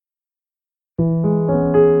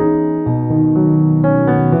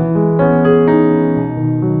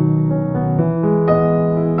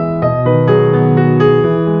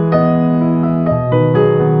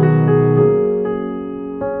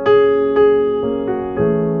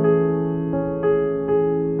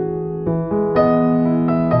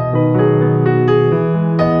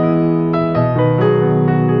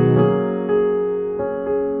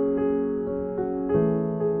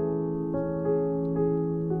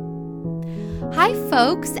Hi,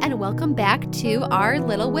 folks, and welcome back to our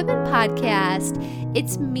Little Women podcast.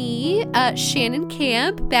 It's me, Shannon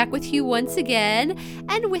Camp, back with you once again.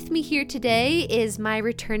 And with me here today is my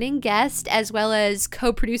returning guest, as well as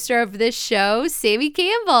co-producer of this show, Sammy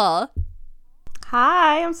Campbell.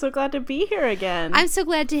 Hi, I'm so glad to be here again. I'm so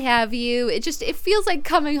glad to have you. It feels like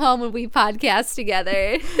coming home when we podcast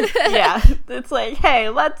together. Yeah, it's like, hey,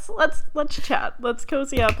 let's chat. Let's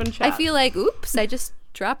cozy up and chat. I feel like, oops, I just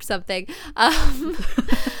dropped something.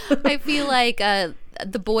 I feel like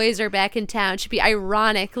the boys are back in town should be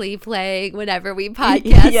ironically playing whenever we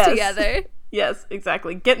podcast together. Yes,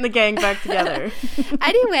 exactly. Getting the gang back together.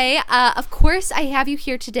 Anyway, of course I have you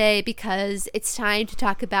here today because it's time to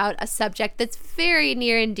talk about a subject that's very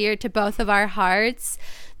near and dear to both of our hearts.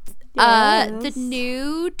 Yes. The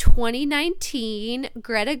new 2019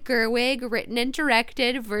 Greta Gerwig written and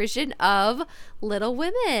directed version of Little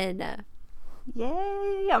Women.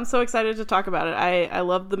 Yay! I'm so excited to talk about it. I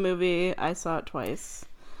love the movie. I saw it twice.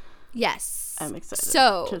 Yes. I'm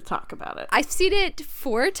excited to talk about it. I've seen it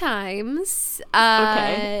 4 times.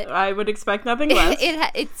 Okay. I would expect nothing less.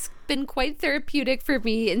 It's been quite therapeutic for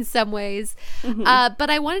me in some ways. Mm-hmm.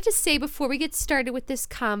 But I wanted to say before we get started with this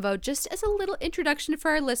convo, just as a little introduction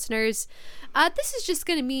for our listeners, this is just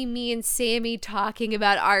going to be me and Sammy talking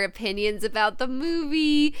about our opinions about the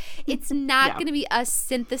movie. It's not going to be us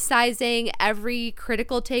synthesizing every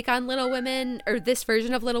critical take on Little Women or this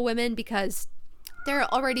version of Little Women because there are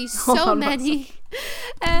already so many.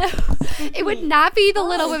 It would not be the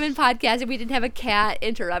Little Women podcast if we didn't have a cat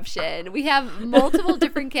interruption. We have multiple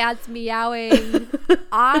different cats meowing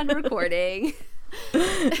on recording.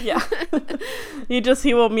 Yeah.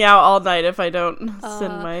 He will meow all night if I don't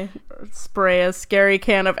spray a scary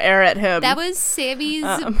can of air at him. That was Sammy's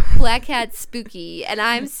black cat Spooky, and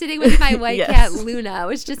I'm sitting with my white cat Luna,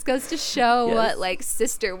 which just goes to show what like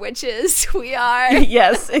sister witches we are.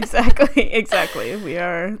 Yes, exactly. We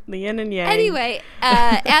are the yin and yang. Anyway,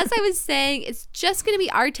 as I was saying, it's just going to be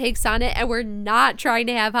our takes on it, and we're not trying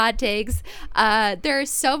to have hot takes. There are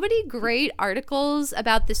so many great articles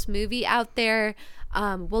about this movie out there.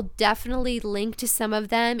 We'll definitely link to some of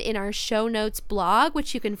them in our show notes blog,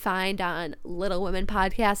 which you can find on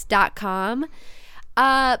littlewomenpodcast.com.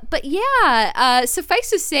 But yeah, suffice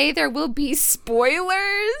to say, there will be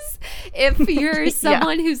spoilers if you're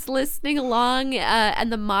someone who's listening along and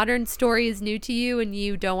the modern story is new to you and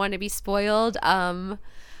you don't want to be spoiled.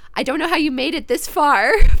 I don't know how you made it this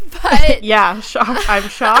far, but yeah, I'm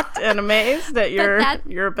shocked and amazed at your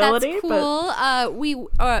ability. That's cool. But we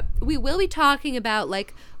will be talking about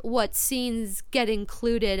like what scenes get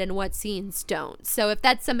included and what scenes don't. So if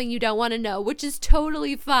that's something you don't want to know, which is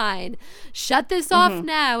totally fine, shut this off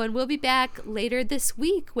now, and we'll be back later this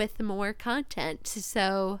week with more content.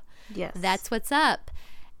 So yes, that's what's up.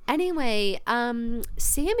 Anyway,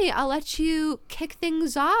 Sammy, I'll let you kick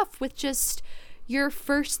things off with just your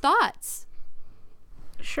first thoughts.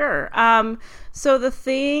 Sure. So the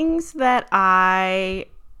things that I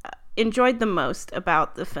enjoyed the most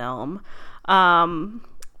about the film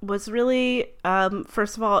was really,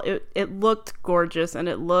 first of all, it looked gorgeous, and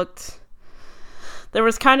there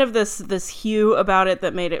was kind of this hue about it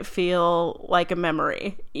that made it feel like a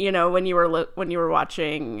memory, you know, when you were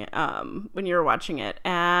watching it.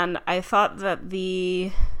 And I thought that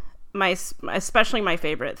especially my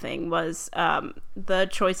favorite thing was the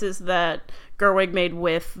choices that Gerwig made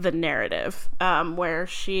with the narrative, where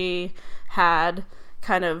she had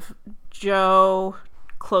kind of Jo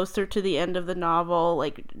closer to the end of the novel,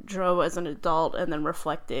 like Jo as an adult, and then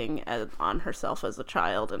reflecting on herself as a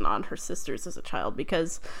child and on her sisters as a child,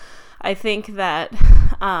 because I think that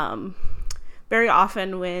very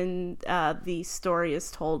often when the story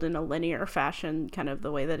is told in a linear fashion, kind of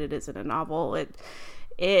the way that it is in a novel,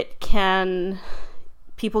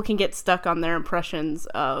 people can get stuck on their impressions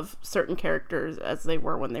of certain characters as they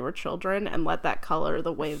were when they were children and let that color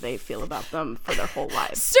the way they feel about them for their whole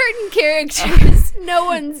lives. Certain characters. No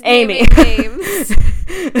one's Amy. naming names.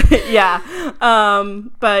 Yeah.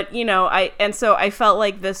 But, you know, I felt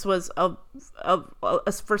like this was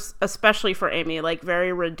especially for Amy, like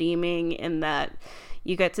very redeeming in that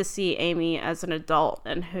you get to see Amy as an adult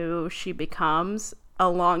and who she becomes,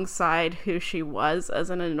 alongside who she was as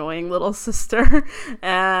an annoying little sister,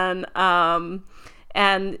 and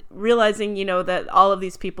realizing, you know, that all of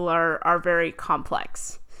these people are very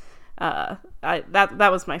complex. That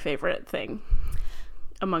was my favorite thing,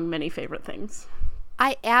 among many favorite things.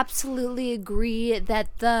 I absolutely agree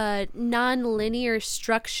that the non-linear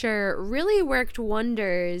structure really worked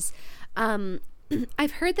wonders.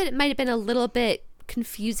 I've heard that it might have been a little bit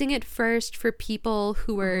confusing at first for people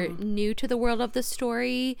who were new to the world of the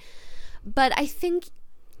story, But I think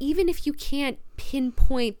even if you can't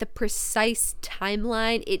pinpoint the precise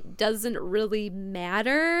timeline, it doesn't really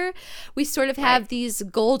matter. We sort of have these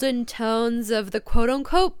golden tones of the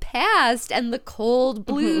quote-unquote past and the cold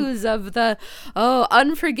blues of the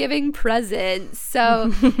unforgiving present.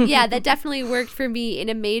 So yeah, that definitely worked for me in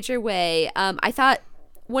a major way. I thought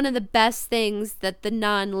one of the best things that the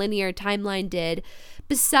non-linear timeline did,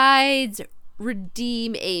 besides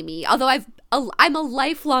redeem Amy, although I'm a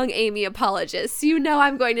lifelong Amy apologist, so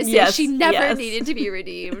I'm going to say she never needed to be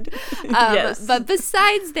redeemed. But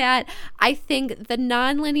besides that, I think the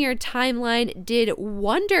nonlinear timeline did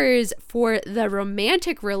wonders for the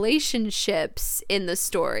romantic relationships in the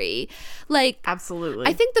story. Like, absolutely,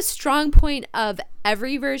 I think the strong point of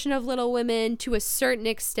every version of Little Women, to a certain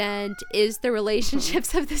extent, is the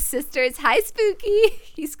relationships of the sisters. Hi, Spooky.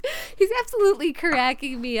 He's absolutely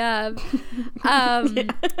cracking me up.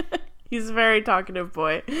 He's a very talkative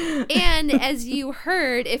boy. And as you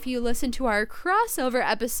heard, if you listen to our crossover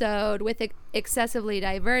episode with Excessively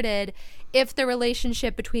Diverted, if the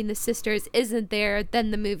relationship between the sisters isn't there,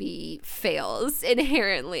 then the movie fails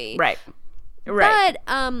inherently. Right. But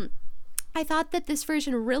I thought that this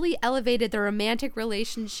version really elevated the romantic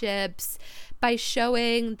relationships by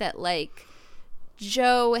showing that, like,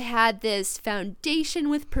 Jo had this foundation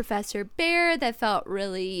with Professor Bear that felt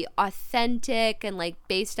really authentic and, like,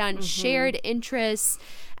 based on shared interests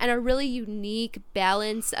and a really unique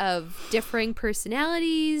balance of differing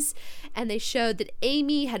personalities. And they showed that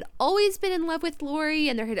Amy had always been in love with Laurie,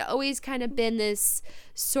 and there had always kind of been this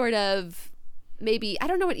sort of, maybe, I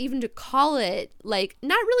don't know what even to call it, like,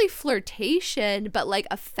 not really flirtation, but like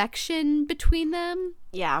affection between them.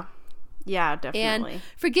 Yeah. Yeah, definitely. And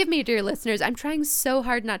forgive me, dear listeners, I'm trying so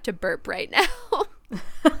hard not to burp right now. Well,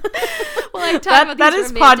 I talk about that these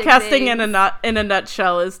is romantic podcasting things. in a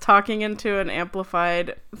nutshell, is talking into an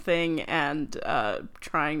amplified thing and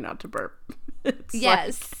trying not to burp.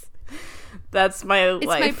 It's that's my life. It's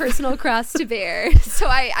my personal cross to bear. So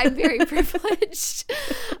I'm very privileged.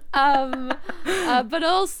 But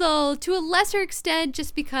also, to a lesser extent,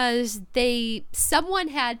 just because someone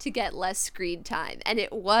had to get less screen time, and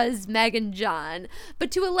it was Meg and John.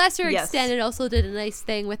 But to a lesser extent, it also did a nice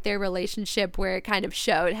thing with their relationship where it kind of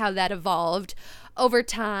showed how that evolved over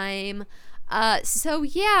time. So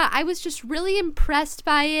yeah, I was just really impressed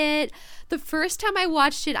by it. The first time I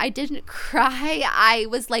watched it, I didn't cry. I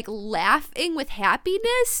was like laughing with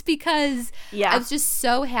happiness because I was just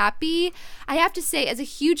so happy. I have to say, as a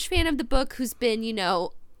huge fan of the book, who's been,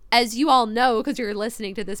 as you all know, because you're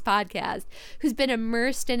listening to this podcast, who's been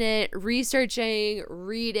immersed in it, researching,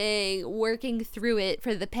 reading, working through it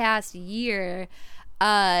for the past year,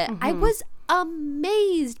 I was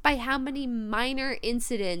amazed by how many minor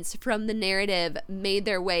incidents from the narrative made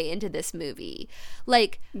their way into this movie.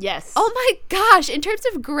 Like, oh my gosh, in terms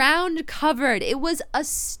of ground covered, it was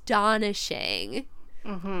astonishing.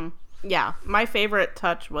 Yeah, my favorite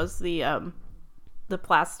touch was the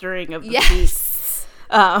plastering of the feet.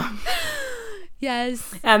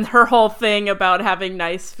 Yes. And her whole thing about having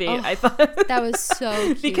nice feet. I thought that was so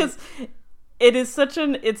cute. Because it is such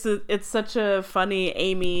a funny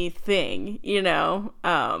Amy thing,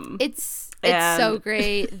 It's so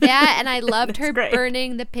great. That, and I loved her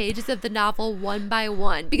burning the pages of the novel one by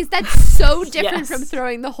one, because that's so different from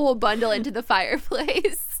throwing the whole bundle into the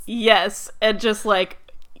fireplace. Yes, and just like,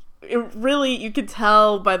 it really, you could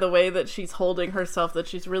tell by the way that she's holding herself that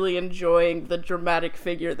she's really enjoying the dramatic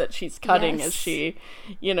figure that she's cutting as she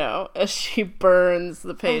burns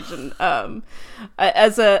the page. And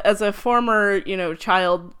as a former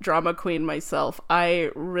child drama queen myself,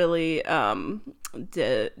 I really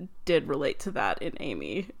did relate to that in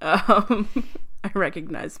Amy. I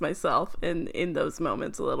recognized myself in those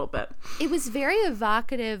moments a little bit. It was very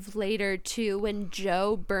evocative later, too, when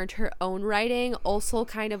Jo burnt her own writing, also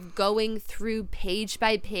kind of going through page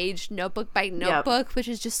by page, notebook by notebook, which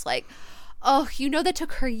is just like, that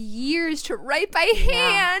took her years to write by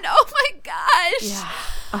hand. Oh my gosh. Yeah.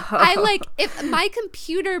 If my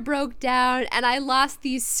computer broke down and I lost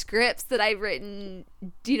these scripts that I've written,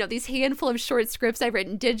 these handful of short scripts I've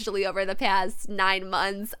written digitally over the past 9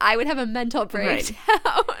 months, I would have a mental breakdown.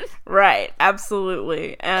 Right.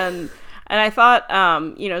 Absolutely. And I thought,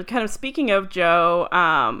 kind of speaking of Jo,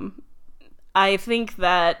 I think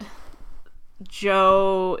that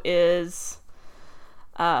Jo is,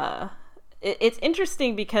 it's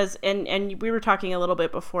interesting because, and we were talking a little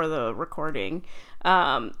bit before the recording,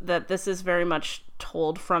 that this is very much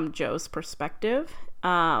told from Jo's perspective.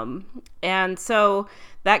 And so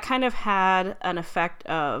that kind of had an effect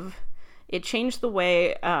of it changed the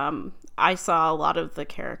way I saw a lot of the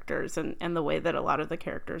characters and the way that a lot of the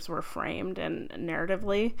characters were framed and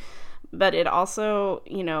narratively. But it also,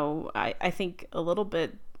 you know, I think a little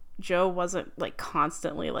bit, Jo wasn't like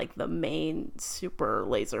constantly like the main super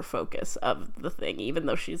laser focus of the thing, even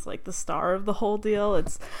though she's like the star of the whole deal.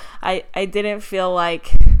 I didn't feel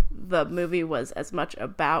like the movie was as much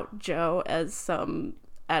about Jo as some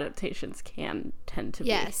adaptations can tend to be.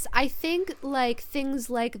 Yes, I think like things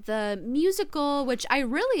like the musical, which I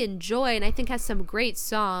really enjoy and I think has some great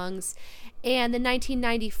songs, and the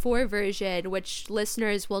 1994 version, which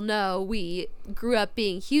listeners will know we grew up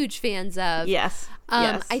being huge fans of. Yes.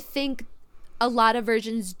 I think a lot of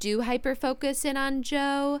versions do hyper focus in on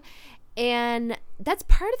Jo, and that's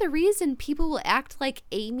part of the reason people will act like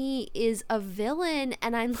Amy is a villain.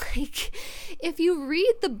 And I'm like, if you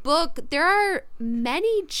read the book, there are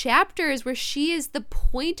many chapters where she is the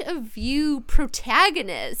point of view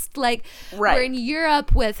protagonist. Like, we're in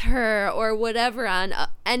Europe with her or whatever on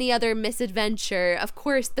any other misadventure. Of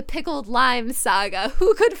course, the pickled lime saga.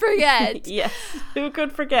 Who could forget? Yes, who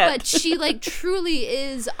could forget? But she, like, truly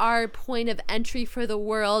is our point of entry for the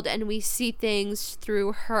world, and we see things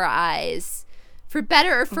through her eyes. For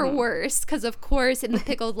better or for worse, because, of course, in the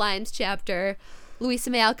Pickled Limes chapter, Louisa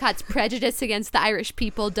May Alcott's prejudice against the Irish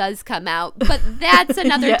people does come out. But that's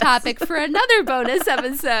another topic for another bonus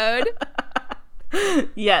episode.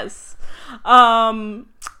 Yes. Yeah,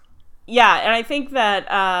 and I think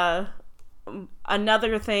that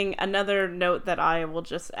another note that I will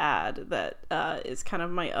just add that is kind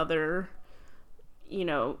of my other, you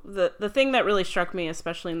know, the thing that really struck me,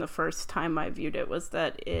 especially in the first time I viewed it, was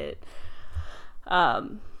that it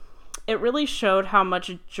really showed how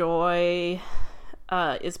much joy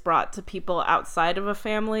is brought to people outside of a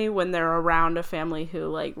family when they're around a family who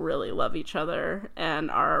like really love each other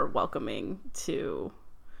and are welcoming to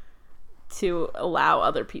allow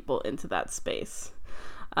other people into that space.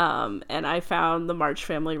 And I found the March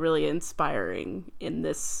family really inspiring in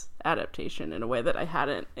this adaptation in a way that I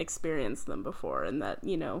hadn't experienced them before, and that,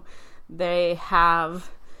 you know, they have,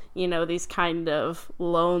 you know, these kind of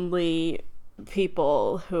lonely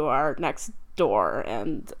people who are next door,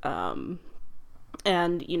 and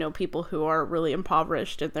you know, people who are really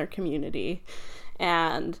impoverished in their community,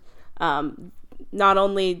 and not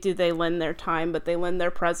only do they lend their time, but they lend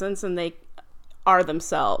their presence, and they are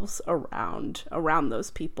themselves around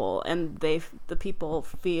those people, and the people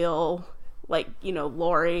feel like, you know,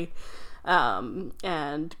 Laurie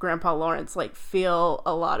and Grandpa Lawrence like feel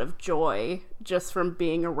a lot of joy just from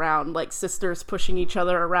being around, like sisters pushing each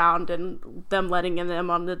other around and them letting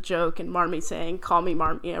them on the joke, and Marmee saying, "Call me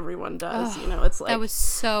Marmee," everyone does. You know, it's like, that was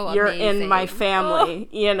so you're amazing. in my family,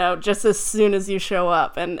 you know, just as soon as you show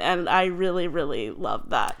up, and I really, really love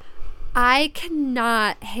that. I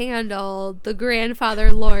cannot handle the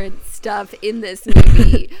Grandfather Lawrence stuff in this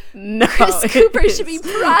movie. No, Chris Cooper should be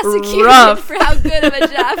prosecuted for how good of a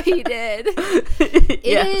job he did. It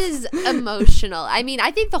is emotional. I mean,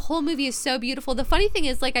 I think the whole movie is so beautiful. The funny thing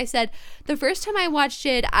is, like I said, the first time I watched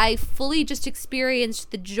it, I fully just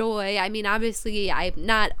experienced the joy. I mean, obviously, I'm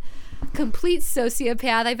not complete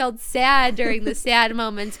sociopath. I felt sad during the sad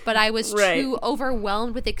moments, but I was too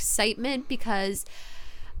overwhelmed with excitement because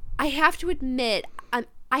I have to admit,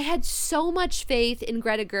 I had so much faith in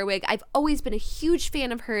Greta Gerwig. I've always been a huge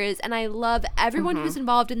fan of hers, and I love everyone who's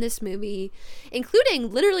involved in this movie,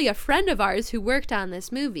 including literally a friend of ours who worked on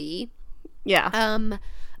this movie. Yeah.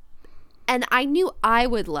 And I knew I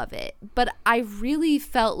would love it, but I really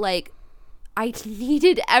felt like I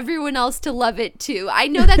needed everyone else to love it too. I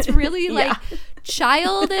know that's really like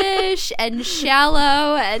childish and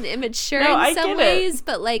shallow and immature in some ways,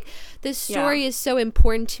 but like this story is so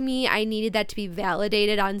important to me. I needed that to be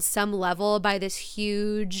validated on some level by this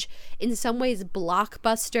huge, in some ways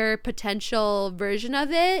blockbuster potential version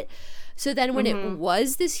of it. So then when it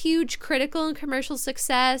was this huge critical and commercial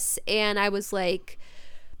success, and I was like,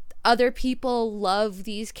 other people love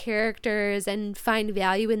these characters and find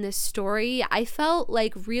value in this story, I felt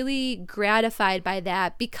like really gratified by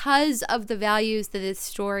that because of the values that this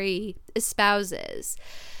story espouses.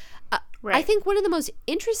 I think one of the most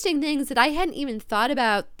interesting things that I hadn't even thought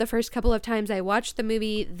about the first couple of times I watched the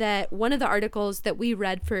movie, that one of the articles that we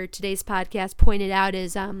read for today's podcast pointed out,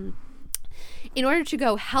 is in order to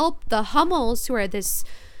go help the Hummels, who are this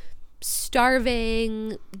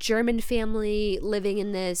starving German family living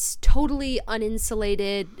in this totally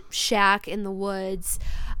uninsulated shack in the woods,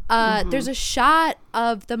 there's a shot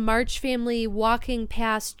of the March family walking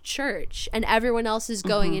past church, and everyone else is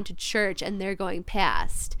going into church and they're going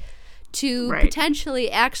past to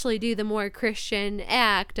potentially actually do the more Christian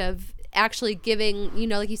act of actually giving, you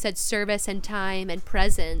know, like you said, service and time and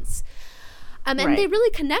presence. And they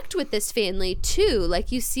really connect with this family too.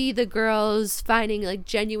 Like, you see the girls finding like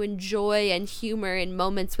genuine joy and humor in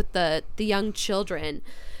moments with the young children.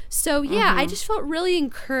 So yeah, I just felt really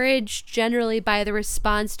encouraged generally by the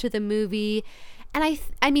response to the movie. And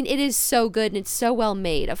I mean, it is so good and it's so well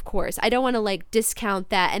made, of course. I don't want to like discount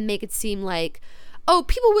that and make it seem like, oh,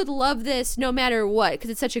 people would love this no matter what because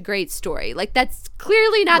it's such a great story. Like, that's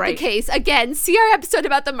clearly not the case. Again, see our episode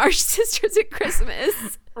about the Marsh Sisters at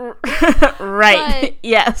Christmas. Right.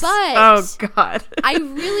 Yes. But oh, God. I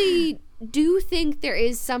really do think there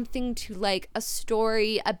is something to like a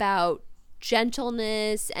story about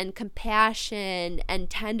gentleness and compassion and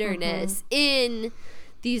tenderness in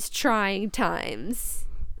these trying times.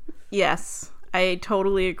 Yes, I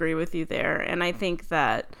totally agree with you there. And I think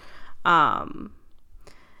that,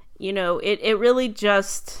 you know, it really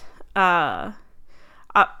just, my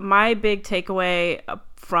big takeaway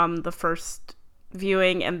from the first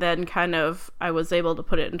viewing, and then kind of I was able to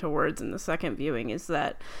put it into words in the second viewing, is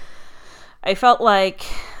that I felt like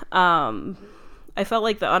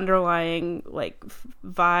the underlying like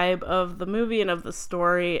vibe of the movie and of the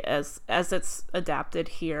story as it's adapted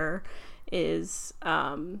here is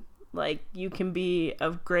like, you can be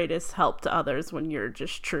of greatest help to others when you're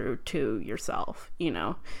just true to yourself, you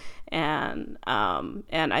know. And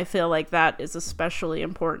I feel like that is especially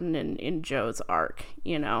important in Jo's arc,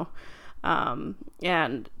 you know.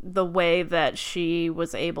 And the way that she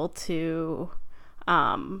was able to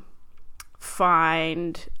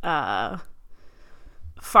find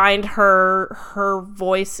her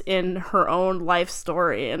voice in her own life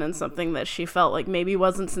story and in something that she felt like maybe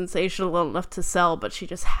wasn't sensational enough to sell, but she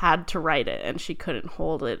just had to write it and she couldn't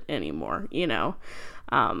hold it anymore, you know.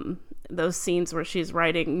 Those scenes where she's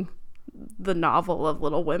writing the novel of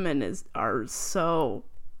Little Women are so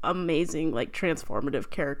amazing, like transformative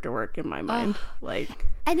character work in my mind. Like,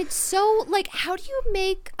 and it's so like, how do you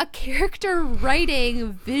make a character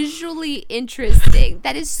writing visually interesting?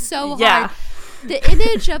 That is so hard. The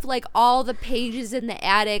image of like all the pages in the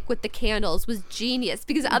attic with the candles was genius,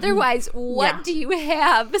 because otherwise what do you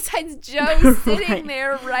have besides Jo sitting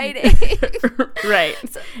there writing? Right.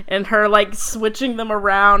 And her like switching them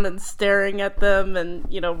around and staring at them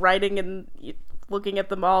and, you know, writing and looking at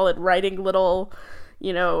them all and writing little,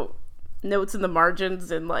 you know, notes in the margins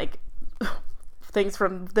and like things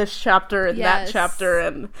from this chapter and that chapter.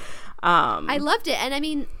 And I loved it. And I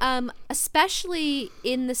mean, especially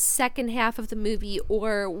in the second half of the movie,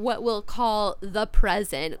 or what we'll call the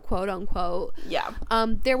present, quote unquote. Yeah.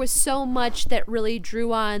 There was so much that really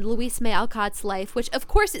drew on Louise May Alcott's life, which of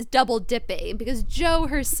course is double dipping, because Jo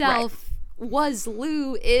herself was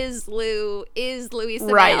is Louise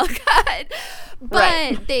May Alcott.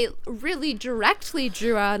 But they really directly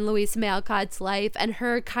drew on Louise May Alcott's life, and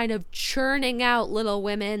her kind of churning out Little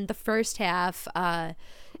Women, the first half,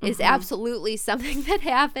 is absolutely something that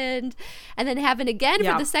happened, and then happened again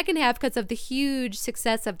for the second half because of the huge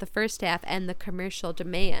success of the first half and the commercial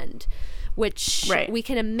demand, which we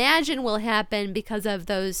can imagine will happen because of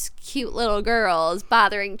those cute little girls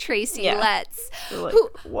bothering Tracy Letts. Like,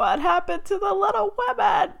 what happened to the Little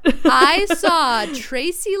Women? I saw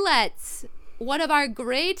Tracy Letts, one of our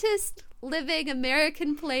greatest living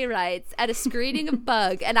American playwrights, at a screening of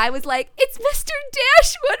Bug, and I was like, it's Mr.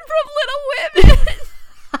 Dashwood from Little Women.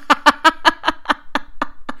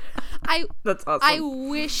 That's awesome. I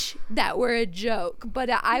wish that were a joke, but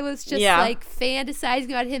I was just like fantasizing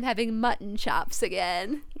about him having mutton chops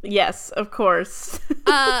again. Yes, of course.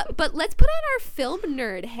 But let's put on our film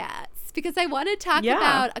nerd hats, because I want to talk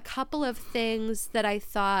about a couple of things that I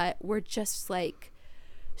thought were just like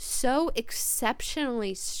so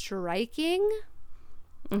exceptionally striking,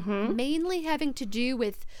 mainly having to do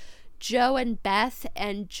with Jo and Beth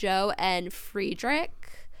and Jo and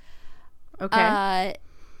Friedrich. Okay.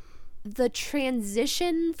 The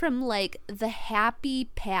transition from like the happy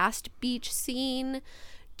past beach scene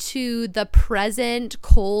to the present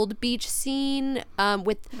cold beach scene,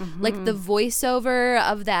 with like the voiceover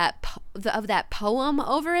of that poem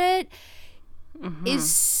over it,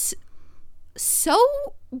 is so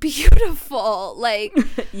beautiful. Like,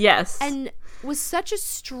 yes, and was such a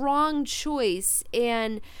strong choice.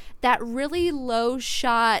 And that really low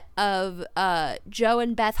shot of Jo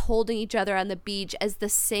and Beth holding each other on the beach as the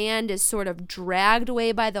sand is sort of dragged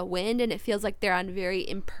away by the wind and it feels like they're on very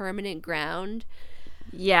impermanent ground.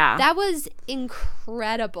 Yeah. That was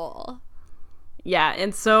incredible. Yeah,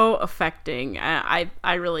 and so affecting. I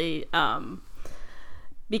really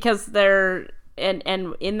because they're and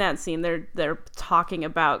in that scene they're talking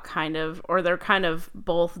about kind of, or they're kind of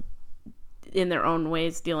both in their own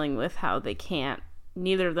ways dealing with how they can't,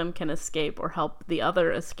 neither of them can escape or help the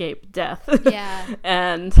other escape death. Yeah.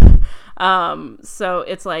 And so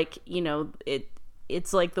it's like, you know,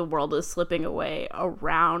 it's like the world is slipping away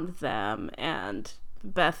around them, and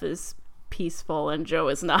Beth is peaceful and Joe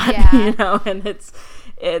is not. Yeah. You know, and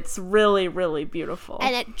it's really, really beautiful.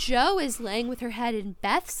 And Joe is laying with her head in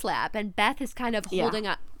Beth's lap, and Beth is kind of holding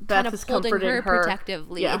up, Beth kind of is holding her her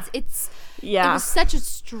protectively. Yeah. It was such a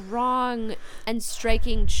strong and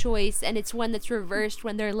striking choice, and it's one that's reversed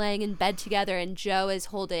when they're laying in bed together and Joe is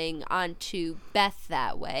holding onto Beth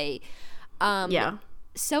that way.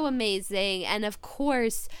 So amazing. And of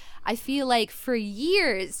course, I feel like for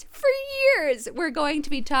years, we're going to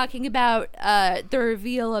be talking about the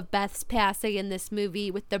reveal of Beth's passing in this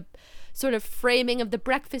movie, with the sort of framing of the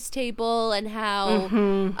breakfast table, and how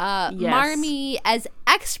Marmee, as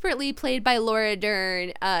expertly played by Laura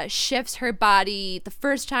Dern, shifts her body the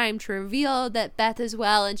first time to reveal that Beth is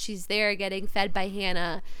well and she's there getting fed by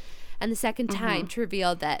Hannah, and the second time to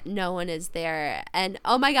reveal that no one is there. And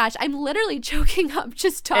oh my gosh, I'm literally choking up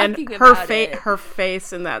just talking about it. Her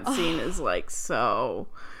face in that scene is like so,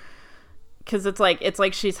 because it's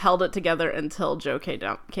like she's held it together until Joe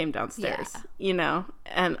came downstairs, you know?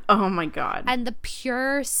 And oh my God. And the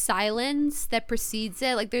pure silence that precedes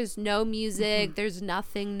it, like there's no music, there's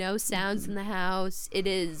nothing, no sounds in the house.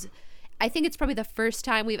 I think it's probably the first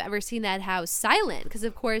time we've ever seen that house silent, because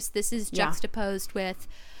of course this is juxtaposed with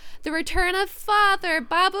the return of Father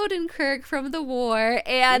Bob Odenkirk from the war,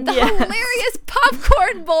 and the hilarious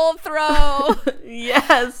popcorn bowl throw.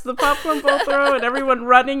 Yes, the popcorn bowl throw, and everyone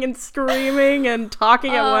running and screaming and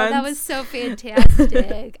talking at once. That was so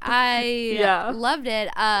fantastic. I loved it.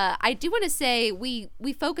 I do want to say we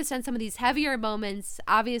focused on some of these heavier moments,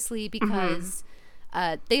 obviously, because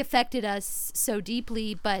they affected us so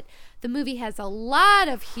deeply, but the movie has a lot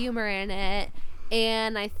of humor in it.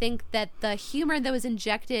 And I think that the humor that was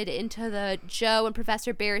injected into the Joe and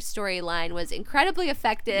Professor Bear storyline was incredibly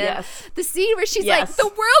effective. Yes. The scene where she's like, the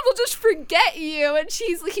world will just forget you. And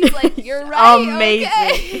he's like, you're right.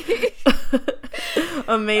 Amazing. Okay.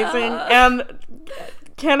 Amazing. And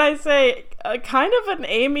can I say, kind of an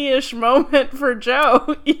Amy-ish moment for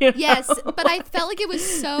Joe. You know? Yes, but I felt like it was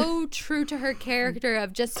so true to her character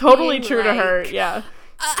of just totally being true like, to her, yeah.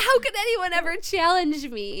 How could anyone ever challenge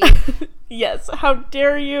me? Yes, how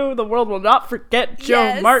dare you? The world will not forget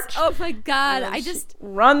Joe March. Oh my God, I just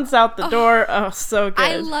runs out the door. Oh, so good.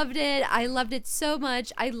 I loved it so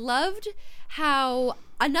much. I loved how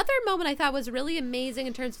another moment I thought was really amazing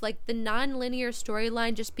in terms of like the non-linear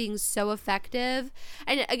storyline just being so effective.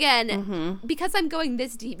 And again, because I'm going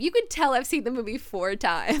this deep, you could tell I've seen the movie 4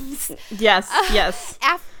 times. Yes.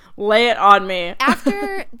 Lay it on me.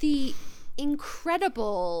 After the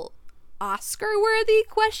incredible Oscar-worthy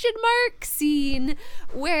question mark scene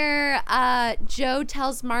where Joe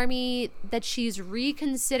tells Marmee that she's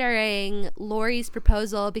reconsidering Laurie's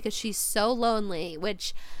proposal because she's so lonely,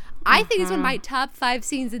 which I think is one of my top 5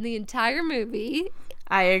 scenes in the entire movie.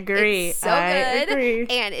 I agree. It's so good. Agree.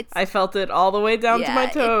 And I felt it all the way down to my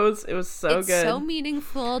toes. It was so good. It's so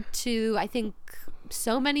meaningful to, I think,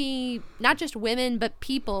 so many, not just women, but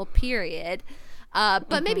people, period.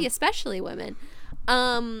 But maybe especially women.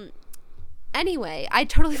 Anyway, I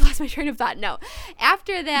totally lost my train of thought. No.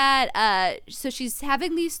 After that, so she's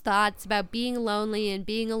having these thoughts about being lonely and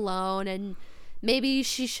being alone, and maybe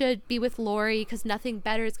she should be with Laurie because nothing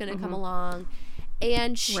better is going to come along.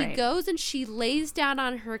 And she goes and she lays down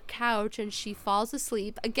on her couch and she falls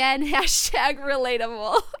asleep. Again, hashtag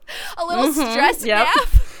relatable. A little stress nap.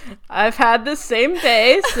 I've had the same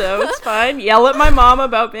day, so it's fine. Yell at my mom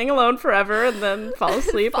about being alone forever and then fall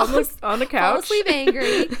asleep on the couch. Fall asleep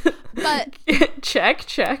angry. But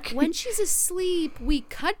check. When she's asleep, we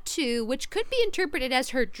cut to, which could be interpreted as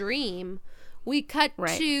her dream, we cut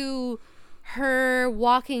to her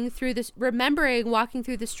remembering walking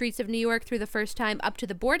through the streets of New York through the first time up to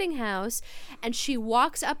the boarding house, and she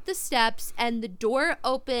walks up the steps and the door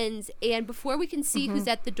opens, and before we can see who's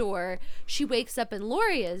at the door, she wakes up and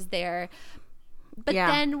Laurie is there. But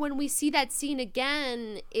then when we see that scene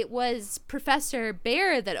again, it was Professor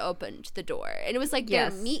Bear that opened the door. And it was like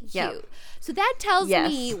their meet cute. So that tells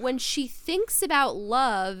me when she thinks about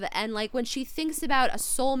love and like when she thinks about a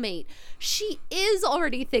soulmate, she is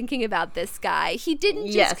already thinking about this guy. He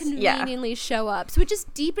didn't just conveniently show up. So it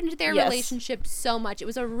just deepened their relationship so much. It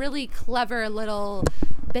was a really clever little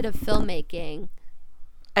bit of filmmaking.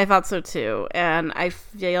 I thought so too. And I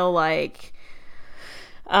feel like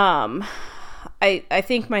I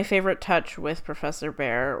think my favorite touch with Professor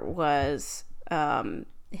Bear was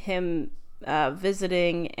him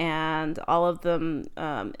visiting, and all of them,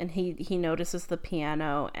 and he notices the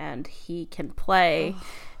piano, and he can play,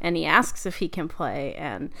 and he asks if he can play,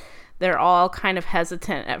 and they're all kind of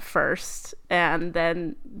hesitant at first, and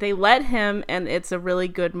then they let him, and it's a really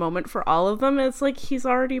good moment for all of them. It's like he's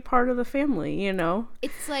already part of the family, you know?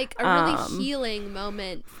 It's like a really healing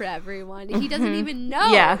moment for everyone. He doesn't even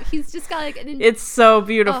know. Yeah. He's just got like it's so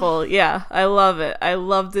beautiful. Yeah, I love it. I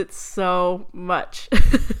loved it so much.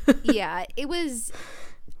 Yeah, it was...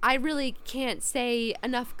 I really can't say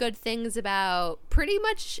enough good things about pretty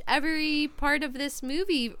much every part of this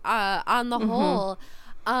movie on the whole.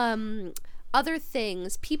 Other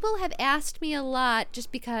things, people have asked me a lot,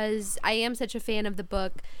 just because I am such a fan of the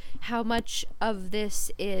book, how much of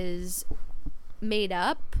this is made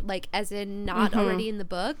up, like as in not already in the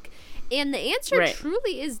book. And the answer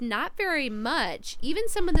truly is not very much. Even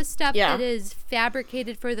some of the stuff that is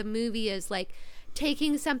fabricated for the movie is like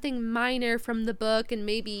taking something minor from the book and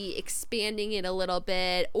maybe expanding it a little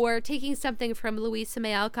bit, or taking something from Louisa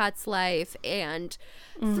May Alcott's life and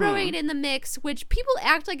throwing it in the mix, which people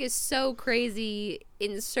act like is so crazy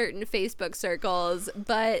in certain Facebook circles,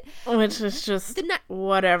 but which is just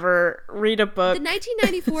whatever. Read a book. The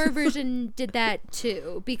 1994 version did that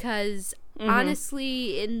too, because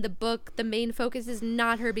honestly, in the book, the main focus is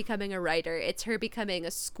not her becoming a writer. It's her becoming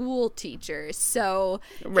a school teacher. So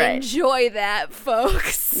enjoy that,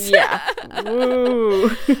 folks. Yeah.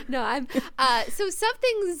 Woo. No, I'm... so some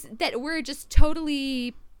things that were just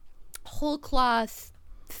totally whole cloth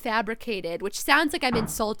fabricated, which sounds like I'm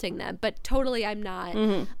insulting them, but totally I'm not.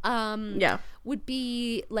 Would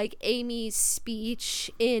be like Amy's speech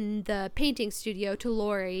in the painting studio to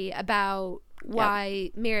Laurie about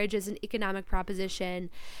why marriage is an economic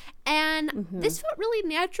proposition. And this felt really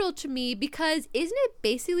natural to me, because isn't it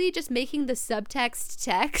basically just making the subtext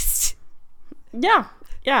text?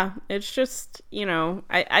 Yeah. It's just, you know,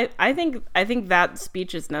 I think that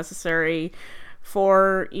speech is necessary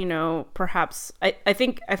for, you know, perhaps I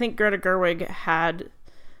think Greta Gerwig had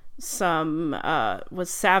some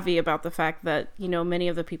was savvy about the fact that, you know, many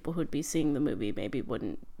of the people who'd be seeing the movie maybe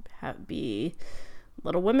wouldn't be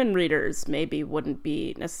Little Women readers, maybe wouldn't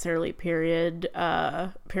be necessarily period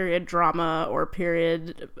drama or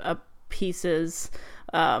period pieces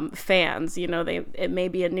fans. You know, it may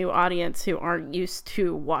be a new audience who aren't used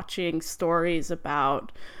to watching stories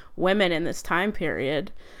about women in this time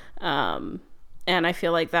period, and I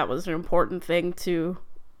feel like that was an important thing to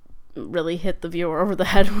really hit the viewer over the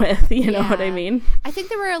head with, you know what I mean? I think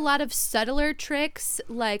there were a lot of subtler tricks,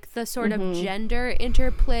 like the sort of gender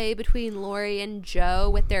interplay between Laurie and Joe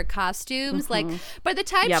with their costumes. Like, by the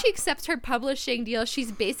time she accepts her publishing deal,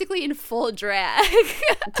 she's basically in full drag.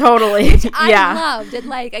 Totally. Which I loved. And,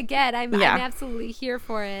 like, again, I'm absolutely here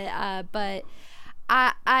for it. But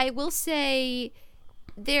I will say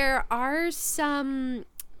there are some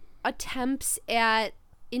attempts at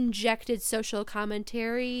injected social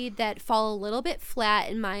commentary that fall a little bit flat,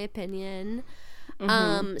 in my opinion,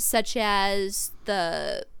 such as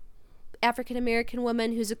the African-American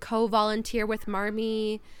woman who's a co-volunteer with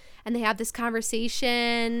Marmee, and they have this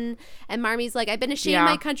conversation, and Marmee's like, I've been ashamed of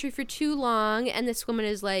my country for too long, and this woman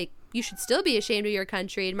is like, you should still be ashamed of your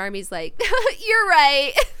country, and Marmee's like, you're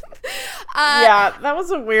right. That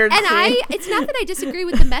was a weird scene. It's not that I disagree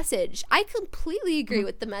with the message. I completely agree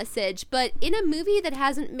with the message, but in a movie that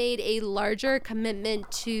hasn't made a larger commitment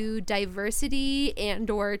to diversity and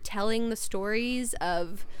or telling the stories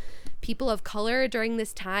of people of color during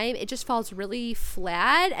this time, it just falls really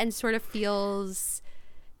flat and sort of feels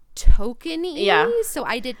tokeny. So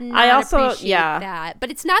I did not appreciate that.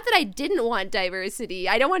 But it's not that I didn't want diversity.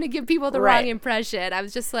 I don't want to give people the wrong impression. I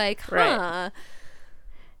was just like,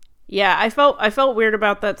 Yeah, I felt weird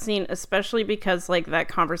about that scene, especially because, like, that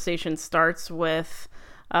conversation starts with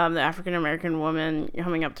the African-American woman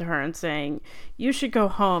coming up to her and saying, you should go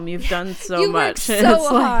home, you've done so much. You worked so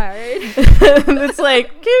hard. It's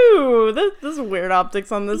like, ew, this is weird optics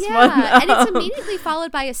on this one. And it's immediately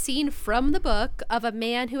followed by a scene from the book of a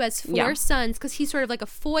man who has 4 sons, because he's sort of like a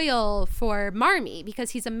foil for Marmee,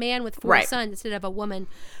 because he's a man with 4 sons instead of a woman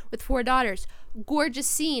with 4 daughters. Gorgeous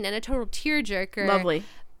scene and a total tearjerker. Lovely.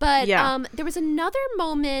 But there was another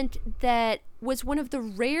moment that was one of the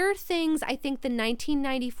rare things I think the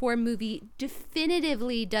 1994 movie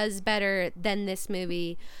definitively does better than this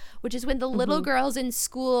movie, which is when the little girls in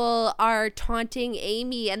school are taunting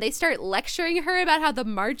Amy and they start lecturing her about how the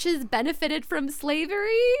marches benefited from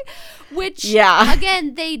slavery, which,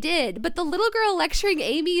 again, they did. But the little girl lecturing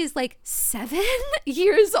Amy is like 7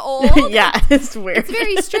 years old. It's weird. It's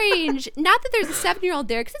very strange. Not that there's a 7-year-old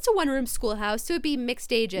there, because it's a one-room schoolhouse, so it'd be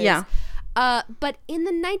mixed ages. But in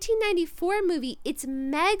the 1994 movie, it's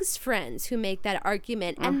Meg's friends who make that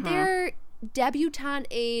argument, and they're debutante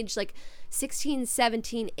age, like 16,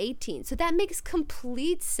 17, 18. So that makes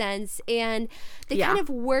complete sense, and they kind of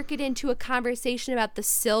work it into a conversation about the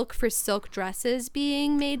silk for silk dresses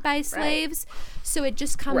being made by slaves. So it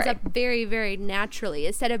just comes up very, very naturally,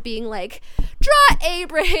 instead of being like, draw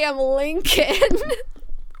Abraham Lincoln.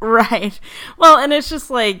 Right. Well, and it's just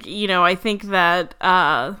like, you know, I think that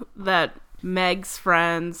that Meg's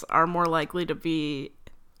friends are more likely to be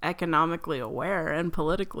economically aware and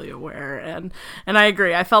politically aware, and I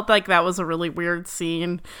agree. I felt like that was a really weird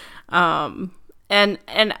scene, and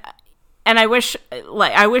I wish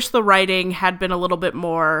the writing had been a little bit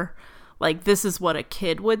more like, this is what a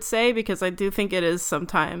kid would say, because I do think it is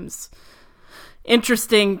sometimes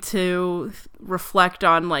interesting to reflect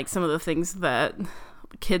on like some of the things that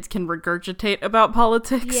kids can regurgitate about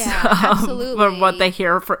politics, absolutely, from what they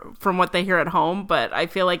hear from what they hear at home. But I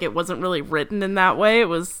feel like it wasn't really written in that way.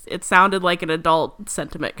 It sounded like an adult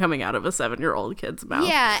sentiment coming out of a 7-year-old kid's mouth.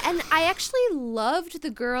 Yeah, and I actually loved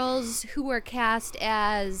the girls who were cast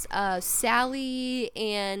as Sally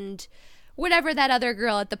and whatever that other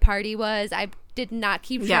girl at the party was. I did not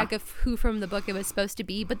keep track of who from the book it was supposed to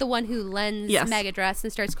be, but the one who lends Meg a dress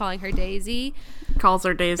and starts calling her Daisy. Calls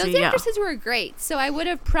her Daisy, Those actresses were great, so I would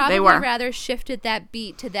have probably rather shifted that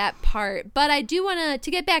beat to that part. But I do want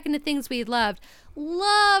to get back into things we loved.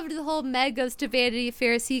 Loved the whole Meg goes to Vanity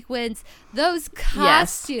Fair sequence. Those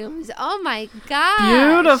costumes. Oh my gosh.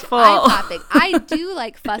 Beautiful. Eye-popping. I do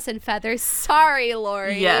like fuss and feathers. Sorry,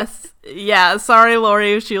 Lori. Yes. Yeah, sorry,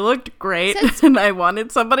 Lori. She looked great. And I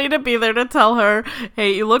wanted somebody to be there to tell her,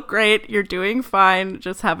 hey, you look great. You're doing fine.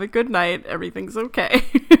 Just have a good night. Everything's okay.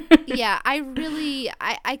 Yeah,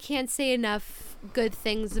 I can't say enough good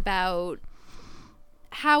things about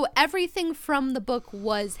how everything from the book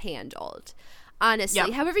was handled. Honestly,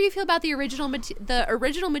 however you feel about the original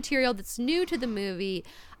material that's new to the movie,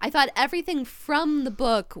 I thought everything from the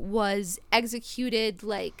book was executed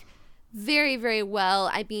like very, very well.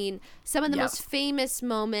 I mean, some of the most famous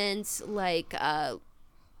moments, like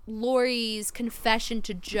Laurie's confession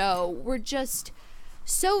to Joe, were just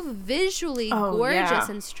so visually gorgeous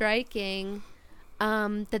and striking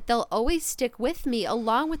that they'll always stick with me,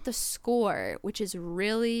 along with the score, which is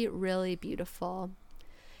really, really beautiful.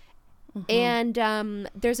 And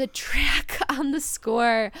there's a track on the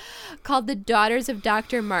score called The Daughters of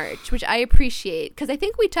Dr. March, which I appreciate, because I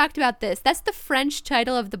think we talked about this. That's the French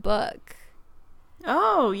title of the book.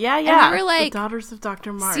 Oh, yeah. And we were like, The Daughters of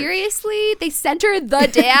Dr. March. Seriously? They sent her the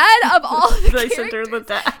dad of all the They characters? sent her the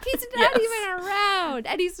dad. He's not even around,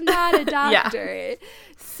 and he's not a doctor.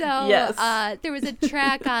 So there was a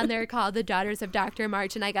track on there called The Daughters of Dr.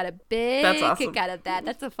 March, and I got a big kick out of that.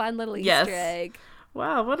 That's a fun little Easter egg.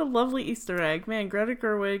 Wow, what a lovely Easter egg. Man, Greta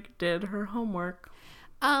Gerwig did her homework.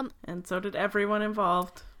 And so did everyone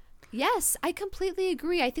involved. Yes, I completely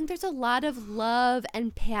agree. I think there's a lot of love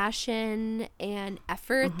and passion and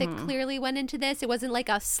effort that clearly went into this. It wasn't like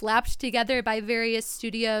a slapped together by various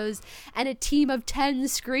studios and a team of 10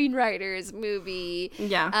 screenwriters movie.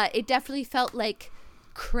 Yeah. It definitely felt like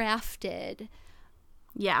crafted.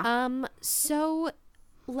 Yeah. So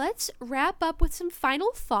let's wrap up with some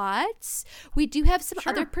final thoughts. We do have some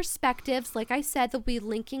other perspectives, like I said, that we'll be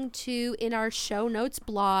linking to in our show notes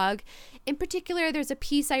blog. In particular, there's a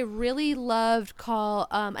piece I really loved called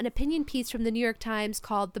an opinion piece from the New York Times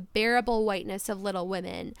called The Bearable Whiteness of Little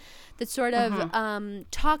Women, that sort of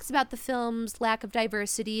talks about the film's lack of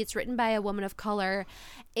diversity. It's written by a woman of color,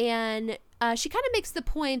 and she kind of makes the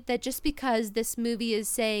point that just because this movie is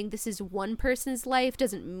saying this is one person's life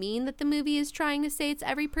doesn't mean that the movie is trying to say it's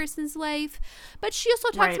every person's life. But she also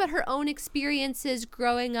talks about her own experiences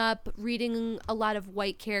growing up reading a lot of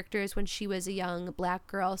white characters when she was a young black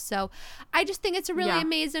girl. So I just think it's a really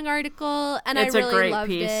amazing article, and I really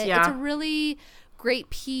loved it. Yeah. It's a really great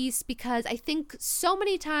piece, because I think so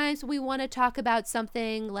many times we want to talk about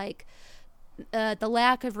something like the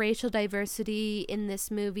lack of racial diversity in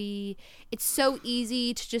this movie. It's so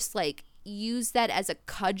easy to just like use that as a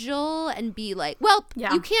cudgel and be like, well,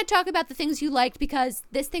 you can't talk about the things you liked because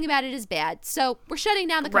this thing about it is bad, so we're shutting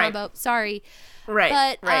down the combo. Sorry.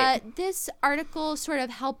 But this article sort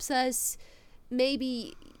of helps us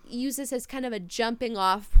maybe use this as kind of a jumping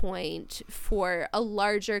off point for a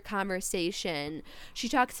larger conversation. She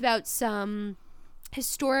talks about some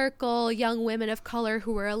historical young women of color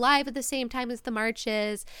who were alive at the same time as the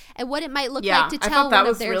marches, and what it might look like to tell one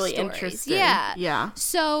of their really stories. Interesting. Yeah.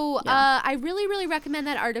 So I really, really recommend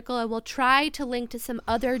that article, and we'll try to link to some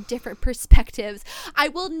other different perspectives. I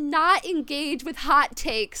will not engage with hot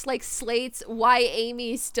takes like Slate's "Why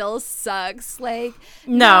Amy Still Sucks." Like,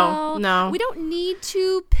 no, we don't need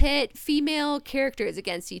to pit female characters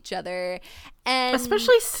against each other. And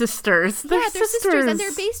especially sisters. They're sisters. And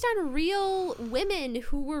they're based on real women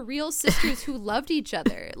who were real sisters who loved each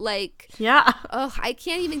other. Like, I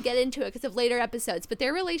can't even get into it because of later episodes, but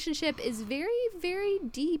their relationship is very, very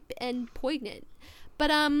deep and poignant.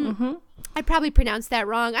 But I probably pronounced that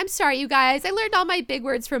wrong. I'm sorry, you guys. I learned all my big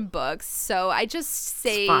words from books, so I just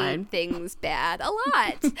say things bad a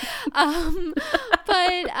lot.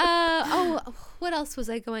 What else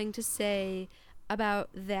was I going to say about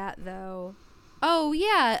that, though? Oh,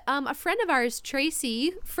 yeah. A friend of ours,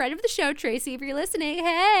 Tracy, friend of the show, Tracy, if you're listening,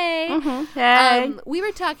 hey. Hey. We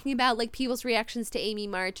were talking about, like, people's reactions to Amy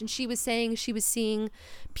March, and she was saying she was seeing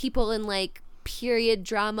people in, like, period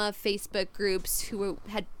drama Facebook groups who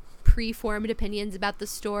had preformed opinions about the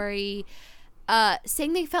story,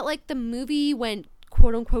 saying they felt like the movie went,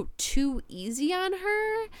 quote-unquote, too easy on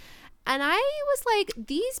her. And I was like,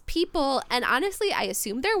 these people, and honestly, I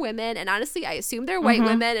assume they're women, and honestly, I assume they're white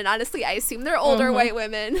women, and honestly, I assume they're older white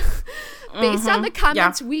women, based on the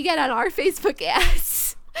comments we get on our Facebook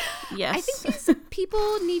ads. Yes. I think these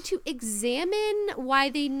people need to examine why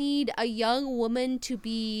they need a young woman to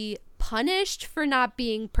be punished for not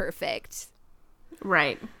being perfect.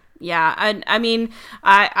 Right. Yeah, I mean,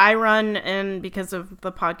 I run in, because of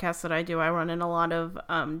the podcast that I do, I run in a lot of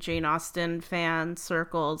Jane Austen fan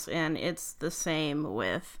circles, and it's the same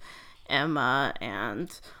with Emma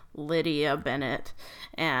and Lydia Bennet,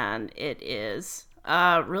 and it is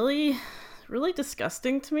really, really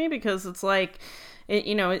disgusting to me, because it's like,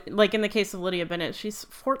 like in the case of Lydia Bennet, she's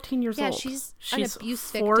 14 years old. Yeah, she's an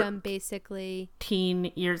abuse victim, basically.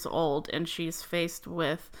 14 years old, and she's faced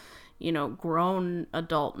with grown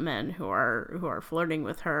adult men who are flirting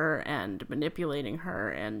with her and manipulating her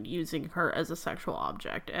and using her as a sexual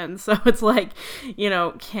object. And so it's like,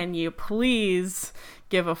 can you please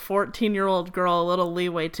give a 14-year-old girl a little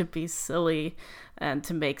leeway to be silly and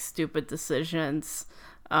to make stupid decisions?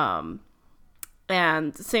 And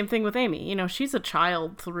same thing with Amy. She's a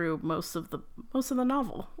child through most of the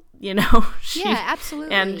novel. Yeah,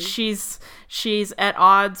 absolutely. And she's at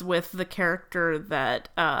odds with the character that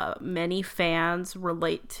many fans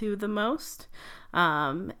relate to the most.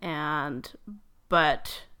 But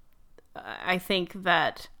I think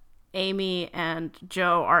that Amy and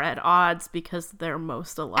Jo are at odds because they're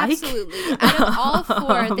most alike. Absolutely. Out of all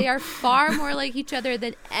four, they are far more like each other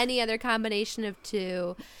than any other combination of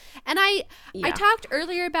two. And I talked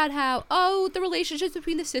earlier about how, the relationships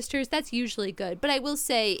between the sisters, that's usually good. But I will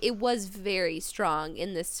say it was very strong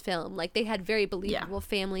in this film. Like, they had very believable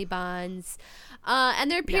family bonds. And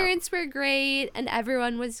their parents were great, and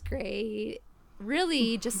everyone was great.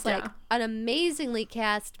 Really, just like an amazingly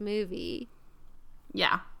cast movie.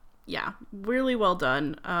 Yeah. Really well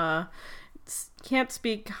done. Can't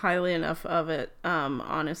speak highly enough of it,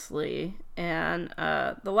 honestly. And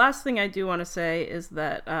the last thing I do want to say is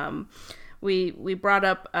that we brought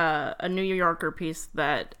up a New Yorker piece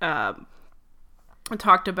that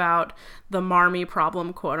talked about the Marmee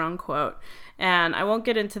problem, quote unquote. And I won't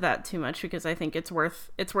get into that too much because I think it's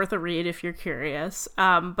worth a read if you're curious.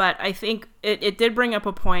 But I think it did bring up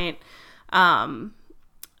a point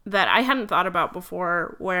that I hadn't thought about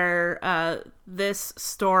before, where this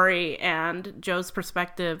story and Jo's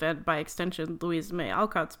perspective, and by extension Louise May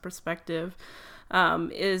Alcott's perspective,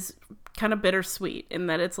 is kind of bittersweet, in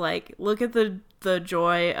that it's like, look at the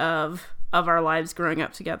joy of our lives growing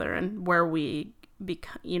up together and where we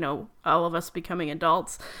all of us becoming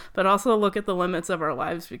adults, but also look at the limits of our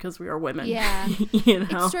lives because we are women. Yeah.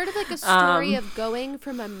 It's sort of like a story of going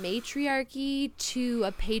from a matriarchy to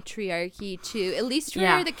a patriarchy, to, at least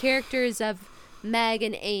for the characters of Meg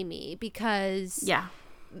and Amy, because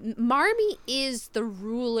Marmee is the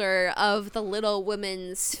ruler of the little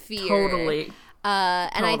women's sphere. Totally.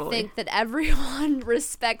 And I think that everyone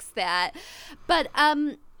respects that. But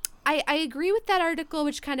I agree with that article,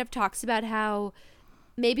 which kind of talks about how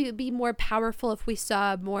maybe it would be more powerful if we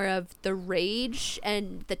saw more of the rage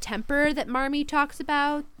and the temper that Marmee talks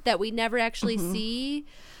about that we never actually see.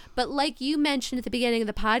 But like you mentioned at the beginning of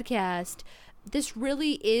the podcast, this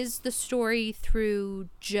really is the story through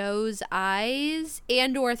Jo's eyes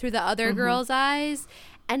and or through the other girl's eyes.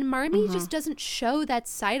 And Marmee just doesn't show that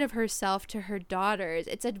side of herself to her daughters.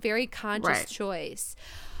 It's a very conscious choice.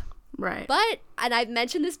 Right. But, and I've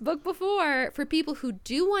mentioned this book before, for people who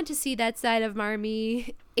do want to see that side of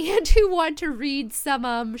Marmee and who want to read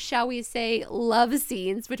some, shall we say, love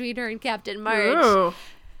scenes between her and Captain March. Ooh.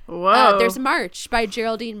 Whoa. There's March by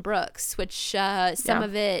Geraldine Brooks, which some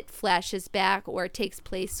of it flashes back or takes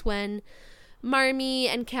place when Marmee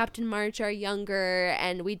and Captain March are younger,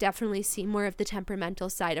 and we definitely see more of the temperamental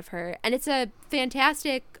side of her. And it's a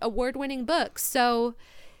fantastic, award-winning book. So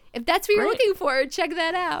if that's what you're looking for, check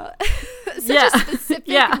that out. Such a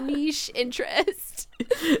specific niche interest.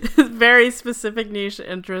 Very specific niche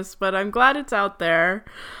interest, but I'm glad it's out there.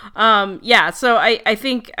 So I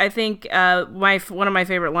think one of my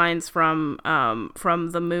favorite lines from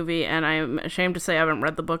the movie, and I'm ashamed to say I haven't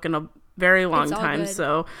read the book in a very long time,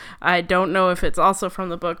 so I don't know if it's also from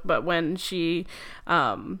the book, but when she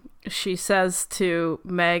says to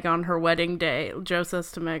Meg on her wedding day, Joe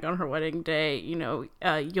says to Meg on her wedding day,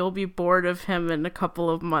 you'll be bored of him in a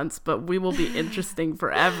couple of months, but we will be interesting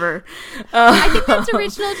forever. I think that's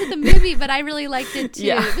original to the movie, but I really liked it too.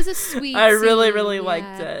 It was a sweet I really, scene. really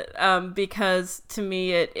liked it, because to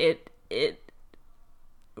me it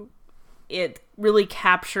really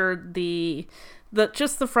captured the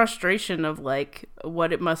frustration of like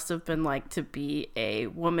what it must have been like to be a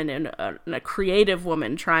woman and a creative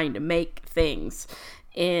woman trying to make things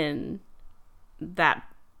in that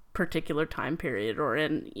particular time period, or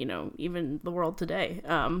in even the world today.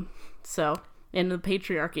 So in the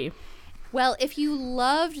patriarchy. Well, if you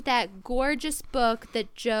loved that gorgeous book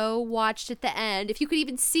that Joe watched at the end, if you could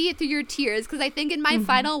even see it through your tears, because I think in my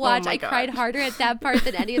final watch I cried harder at that part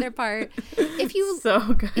than any other part.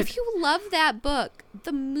 So good. If you love that book,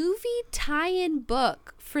 the movie tie-in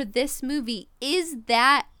book for this movie is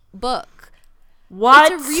that book.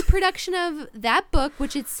 What? It's a reproduction of that book,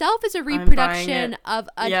 which itself is a reproduction of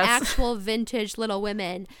an actual vintage Little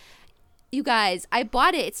Women. You guys, I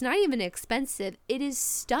bought it. It's not even expensive. It is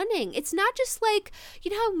stunning. It's not just like,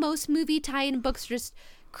 how most movie tie-in books are just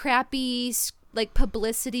crappy, like,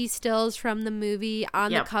 publicity stills from the movie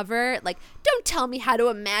on the cover. Like, don't tell me how to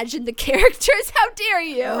imagine the characters. How dare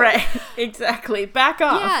you? Right. Exactly. Back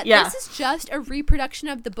off. Yeah. This is just a reproduction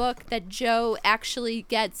of the book that Joe actually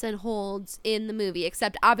gets and holds in the movie.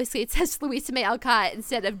 Except, obviously, it says Louisa May Alcott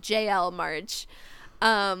instead of J.L. March.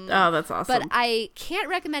 That's awesome. But I can't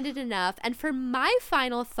recommend it enough. And for my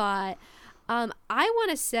final thought, I want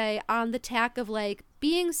to say on the tack of like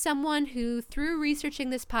being someone who through researching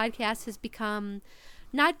this podcast has become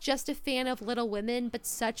not just a fan of Little Women, but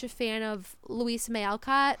such a fan of Louisa May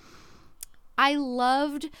Alcott. I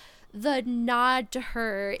loved the nod to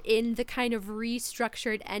her in the kind of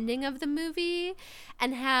restructured ending of the movie,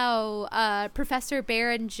 and how Professor Bear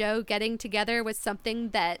and Joe getting together was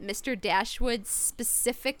something that Mr. Dashwood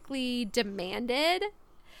specifically demanded.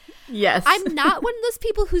 Yes. I'm not one of those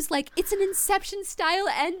people who's like, it's an Inception style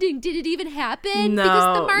ending. Did it even happen? No,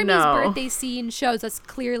 because the Marmee's birthday scene shows us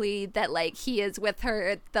clearly that like he is with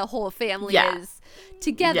her, the whole family is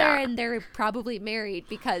together, and they're probably married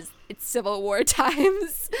because it's Civil War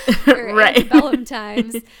times or antebellum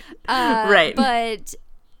times. But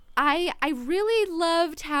I really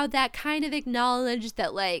loved how that kind of acknowledged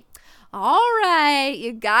that like, all right,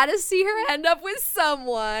 you gotta see her end up with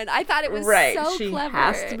someone. I thought it was so she clever. She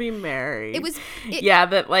has to be married.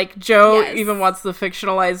 That like Joe even wants the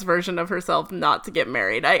fictionalized version of herself not to get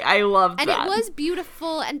married. I loved that. And it was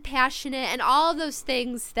beautiful and passionate and all of those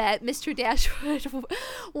things that Mr. Dashwood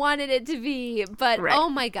wanted it to be. But oh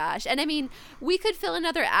my gosh. And I mean, we could fill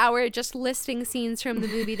another hour just listing scenes from the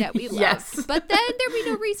movie that we loved. But then there'd be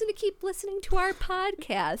no reason to keep listening to our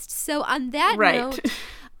podcast. So on that note,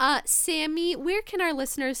 Sammy, where can our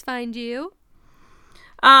listeners find you?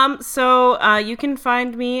 So you can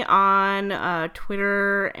find me on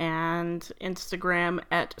Twitter and Instagram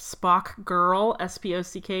at SpockGirl,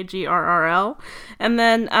 SpockGrrl. And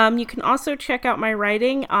then you can also check out my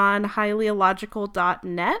writing on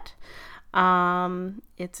highlyillogical.net.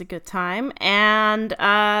 It's a good time. And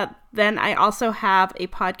then I also have a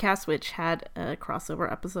podcast which had a crossover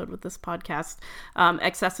episode with this podcast,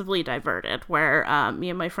 Excessively Diverted, where me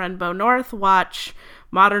and my friend Bo North watch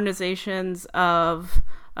modernizations of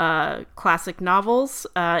classic novels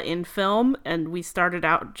in film, and we started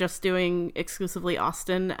out just doing exclusively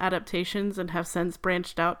Austen adaptations and have since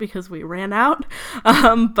branched out because we ran out.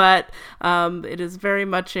 But it is very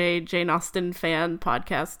much a Jane Austen fan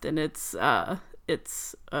podcast, and it's a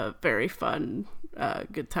very fun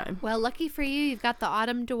good time. Well, lucky for you, you've got the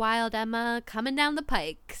Autumn to Wild Emma coming down the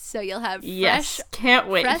pike, so you'll have can't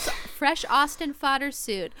wait. fresh Austen fodder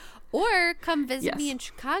soon. Or come visit me in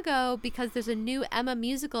Chicago, because there's a new Emma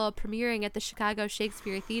musical premiering at the Chicago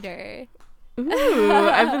Shakespeare Theater. Ooh,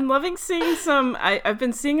 I've been loving seeing I've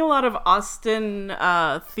been seeing a lot of Austin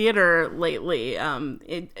theater lately.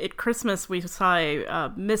 At Christmas we saw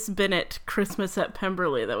a Miss Bennet Christmas at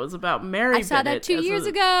Pemberley that was about Mary I saw Bennet that 2 years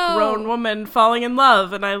ago. Grown woman falling in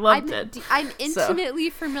love, and I loved it. I'm intimately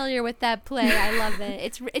familiar with that play. I love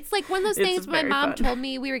it. It's like one of those things. My mom told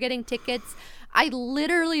me we were getting tickets. I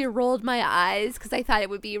literally rolled my eyes because I thought it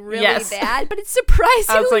would be really bad, but it's surprisingly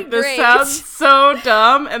great. I was like, this sounds so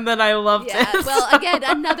dumb, and then I loved it. Well, again,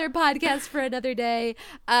 another podcast for another day.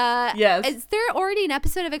 Yes. Is there already an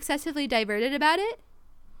episode of Excessively Diverted about it?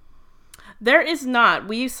 There is not.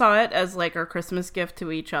 We saw it as like our Christmas gift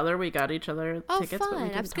to each other. We got each other tickets. Fun. But we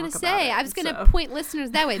didn't I was going to talk about say, it, I was going to point listeners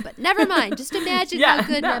that way, but never mind. Just imagine how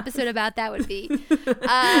good an episode about that would be.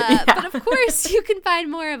 But of course, you can find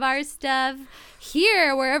more of our stuff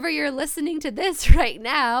here, wherever you're listening to this right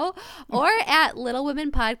now, or at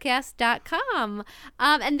littlewomenpodcast.com.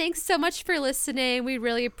 And thanks so much for listening. We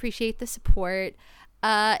really appreciate the support.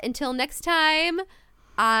 Until next time,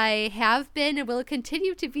 I have been and will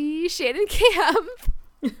continue to be Shannon Camp.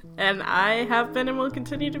 And I have been and will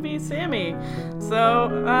continue to be Sammy. So,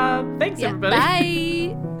 thanks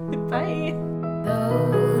everybody. Bye. Bye.